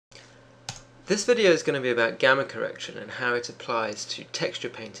This video is going to be about gamma correction and how it applies to texture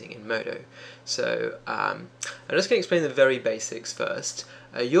painting in Modo. So I'm just going to explain the very basics first.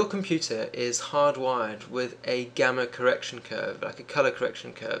 Your computer is hardwired with a gamma correction curve, like a color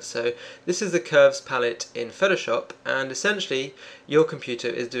correction curve. So this is the curves palette in Photoshop, and essentially your computer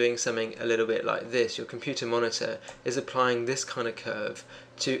is doing something a little bit like this. Your computer monitor is applying this kind of curve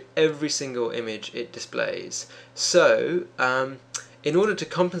to every single image it displays. So in order to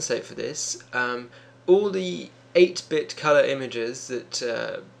compensate for this, all the 8-bit color images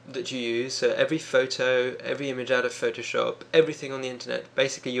that you use, so every photo, every image out of Photoshop, everything on the internet,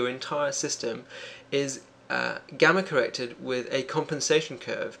 basically your entire system is gamma corrected with a compensation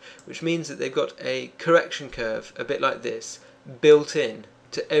curve, which means that they've got a correction curve a bit like this built in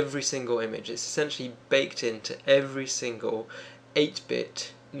to every single image. It's essentially baked into every single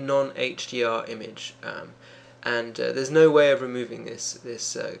 8-bit non-HDR image. And there's no way of removing this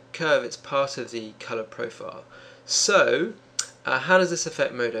curve. It's part of the color profile. So how does this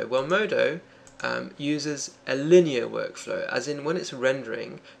affect Modo? Well, Modo uses a linear workflow, as in when it's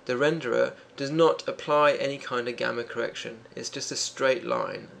rendering, the renderer does not apply any kind of gamma correction. It's just a straight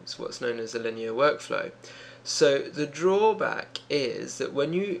line. It's what's known as a linear workflow. So the drawback is that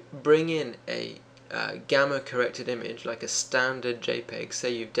when you bring in a gamma corrected image, like a standard JPEG,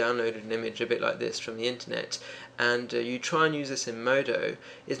 say you've downloaded an image a bit like this from the internet, and you try and use this in Modo,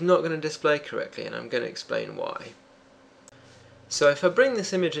 it's not going to display correctly, and I'm going to explain why. So if I bring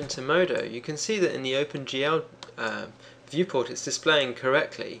this image into Modo, you can see that in the OpenGL viewport it's displaying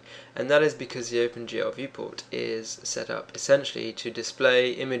correctly, and that is because the OpenGL viewport is set up essentially to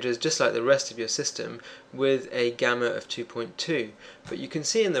display images just like the rest of your system with a gamma of 2.2. But you can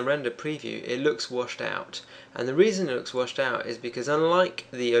see in the render preview it looks washed out, and the reason it looks washed out is because unlike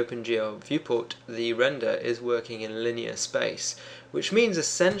the OpenGL viewport, the render is working in linear space, which means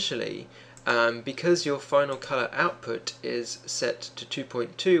essentially because your final color output is set to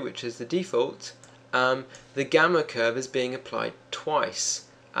 2.2, which is the default, the gamma curve is being applied twice.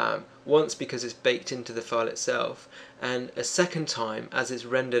 Once because it's baked into the file itself, and a second time as it's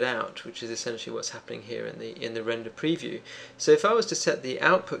rendered out, which is essentially what's happening here in the render preview. So if I was to set the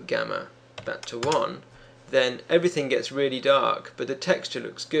output gamma back to 1, then everything gets really dark, but the texture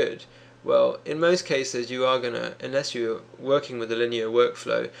looks good. Well, in most cases you are going to, unless you're working with a linear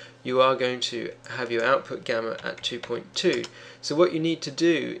workflow, you are going to have your output gamma at 2.2. So what you need to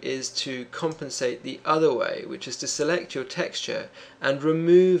do is to compensate the other way, which is to select your texture and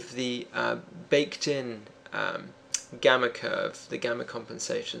remove the baked in gamma curve, the gamma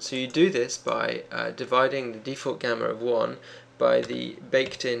compensation. So you do this by dividing the default gamma of 1 by the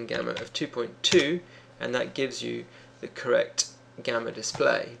baked in gamma of 2.2, and that gives you the correct gamma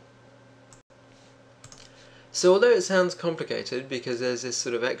display. So although it sounds complicated because there's this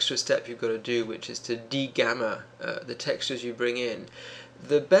sort of extra step you've got to do, which is to de-gamma the textures you bring in,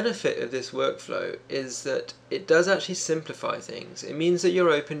 the benefit of this workflow is that it does actually simplify things. It means that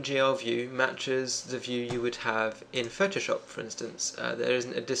your OpenGL view matches the view you would have in Photoshop, for instance. There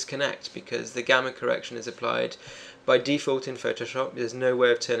isn't a disconnect because the gamma correction is applied by default in Photoshop. There's no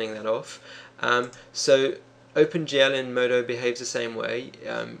way of turning that off. So OpenGL in Modo behaves the same way.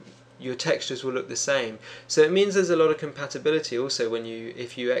 Your textures will look the same. So it means there's a lot of compatibility also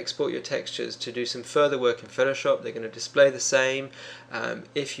if you export your textures to do some further work in Photoshop, they're going to display the same.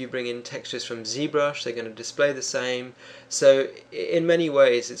 If you bring in textures from ZBrush, they're going to display the same. So in many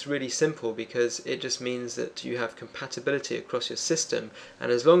ways it's really simple because it just means that you have compatibility across your system,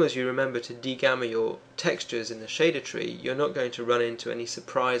 and as long as you remember to de-gamma your textures in the shader tree, you're not going to run into any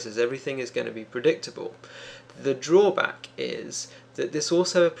surprises. Everything is going to be predictable. The drawback is that this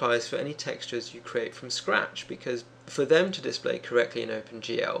also applies for any textures you create from scratch, because for them to display correctly in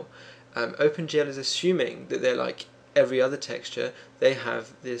OpenGL, OpenGL is assuming that they're like every other texture. They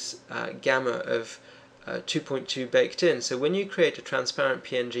have this gamma of 2.2 baked in. So when you create a transparent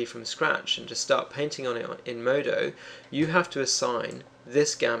PNG from scratch and just start painting on it in Modo, you have to assign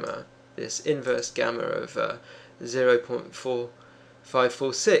this gamma, this inverse gamma of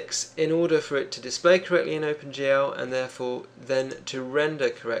 0.4546 in order for it to display correctly in OpenGL, and therefore then to render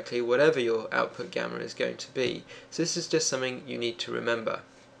correctly whatever your output gamma is going to be. So this is just something you need to remember.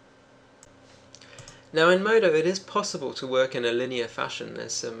 Now in Modo it is possible to work in a linear fashion.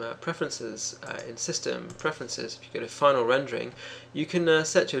 There's some preferences in system preferences. If you go to final rendering, you can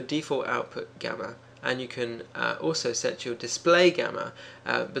set your default output gamma, and you can also set your display gamma,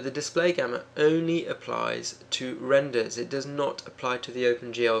 but the display gamma only applies to renders. It does not apply to the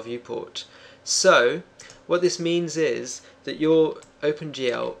OpenGL viewport. So what this means is that your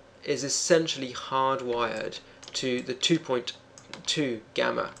OpenGL is essentially hardwired to the 2.2 2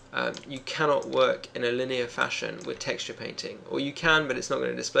 gamma. You cannot work in a linear fashion with texture painting, or you can, but it's not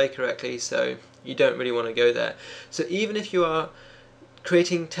going to display correctly, so you don't really want to go there. So even if you are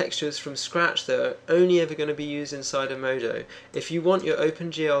creating textures from scratch that are only ever going to be used inside a modo, if you want your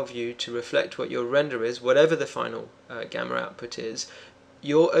OpenGL view to reflect what your render is, whatever the final gamma output is,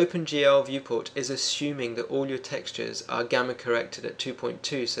 your OpenGL viewport is assuming that all your textures are gamma corrected at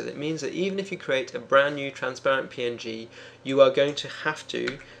 2.2, so that means that even if you create a brand new transparent PNG, you are going to have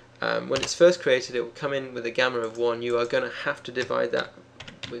to, when it's first created, it will come in with a gamma of 1, you are going to have to divide that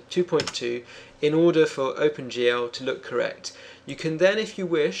with 2.2 in order for OpenGL to look correct. You can then, if you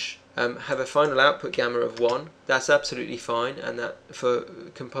wish, have a final output gamma of 1, that's absolutely fine, and that for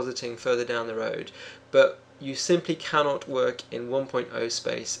compositing further down the road, but you simply cannot work in 1.0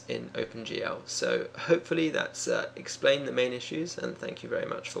 space in OpenGL. So hopefully that's explained the main issues, and thank you very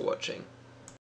much for watching.